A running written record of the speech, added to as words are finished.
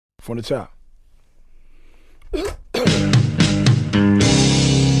From the top.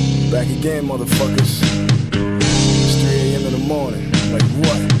 Back again, motherfuckers. It's 3 a.m. in the morning. Like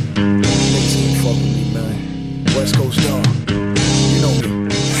what? Niggas can't fuck with me, man. West Coast dog. You know me.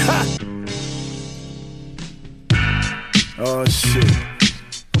 Ha! Oh shit.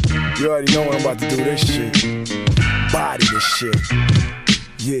 You already know when I'm about to do this shit. Body this shit.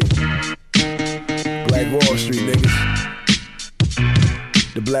 Yeah. Black Wall Street, niggas.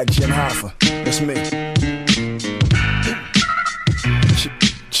 The Black Jim Hoffa. That's me.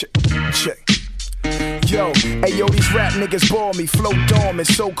 Check. Yo, ayo, these rap niggas bore me, flow dormant,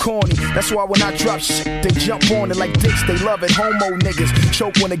 so corny. That's why when I drop shit, they jump on it like dicks, they love it. Homo niggas,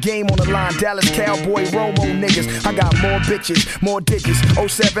 choke when the game on the line. Dallas Cowboy, Romo niggas. I got more bitches, more digits.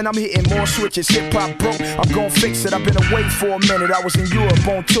 07, I'm hitting more switches. Hip hop broke, I'm gon' fix it. I've been away for a minute. I was in Europe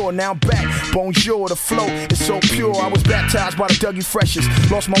on tour, now I'm back. Bonjour, the flow is so pure. I was baptized by the Dougie Freshest.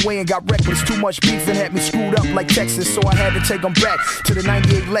 Lost my way and got reckless. Too much beef and had me screwed up like Texas, so I had to take them back to the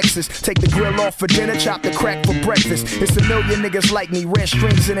 98 Lexus. Take the grill off for dinner, chop the crack for breakfast. It's a million niggas like me, red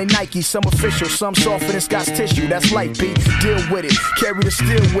strings in they Nike. Some official, some soft in Scott's tissue. That's life, B. Deal with it, carry the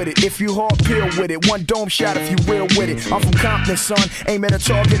steel with it. If you hard, peel with it. One dome shot if you real with it. I'm from Compton, son. Aim at a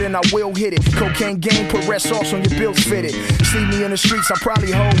target and I will hit it. Cocaine game, put red sauce on your bills fitted. See me in the streets, I'm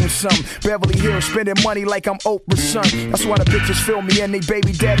probably holding some. Beverly Hills, spending money like I'm Oprah's son. That's why the bitches feel me and they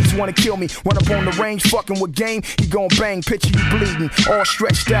baby daddies wanna kill me. Run up on the range, fucking with game. He gon' bang, picture you bleeding. All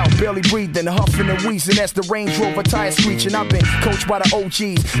stretched out, barely breathing, huffing and wheezing. That's the Range Rover tire screeching. I've been coached by the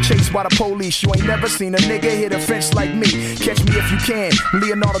OGs, chased by the police. You ain't never seen a nigga hit a fence like me. Catch me if you can,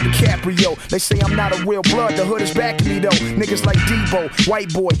 Leonardo DiCaprio. They say I'm not a real blood, the hood is backing me though. Niggas like Debo,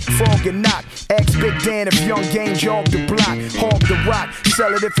 White Boy, Frog and Knock. Ask Big Dan if Young Game jog the block. Hog the rock,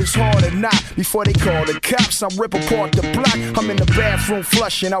 sell it if it's hard or not. Before they call the cops, I'm rip apart the block. I'm in the bathroom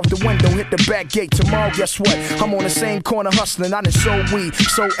flushing out the window, hit the back gate. Tomorrow, guess what? I'm on the same corner hustling. I done sold weed,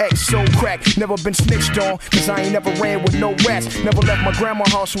 sold X, sold crack. Never been snitched on, cause I ain't never ran with no rats. Never left my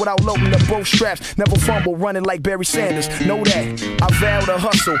grandma's house without loading up both straps. Never fumble running like Barry Sanders, know that. I vow to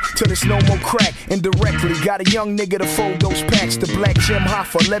hustle till there's no more crack. Indirectly, got a young nigga to fold those packs. The Black Jim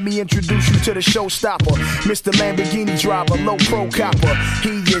Hoffa, let me introduce you to the showstopper. Mr. Lamborghini driver, low pro copper.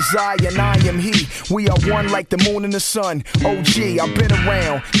 He is I and I am he. We are one like the moon and the sun. OG, I've been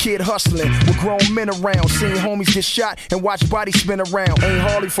around, kid hustling with grown men around. Seen homies get shot and watch bodies spin around. Ain't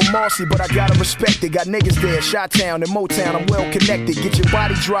Harley from Marcy, but I gotta respect it. Got niggas there, Chi-Town and Motown, I'm well connected. Get your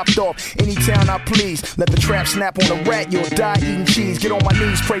body dropped off any town I please. Let the trap snap on a rat, you'll die eating cheese. Get on my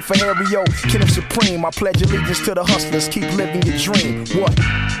knees, pray for Harry O, Kid Supreme. I pledge allegiance to the hustlers, keep living your dream. What?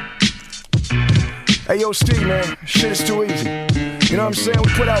 Hey yo, Steve, man, shit is too easy. You know what I'm saying? We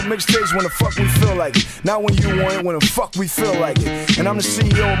put out mixtapes when the fuck we feel like it. Not when you want it, when the fuck we feel like it. And I'm the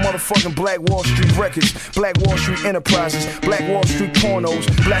CEO of motherfucking Black Wall Street Records, Black Wall Street Enterprises, Black Wall Street Pornos,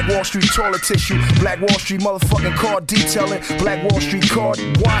 Black Wall Street Toilet Tissue, Black Wall Street motherfucking car detailing, Black Wall Street car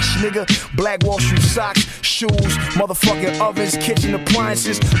wash, nigga, Black Wall Street socks, shoes, motherfucking ovens, kitchen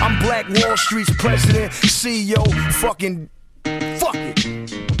appliances. I'm Black Wall Street's president, CEO, fucking, fuck it.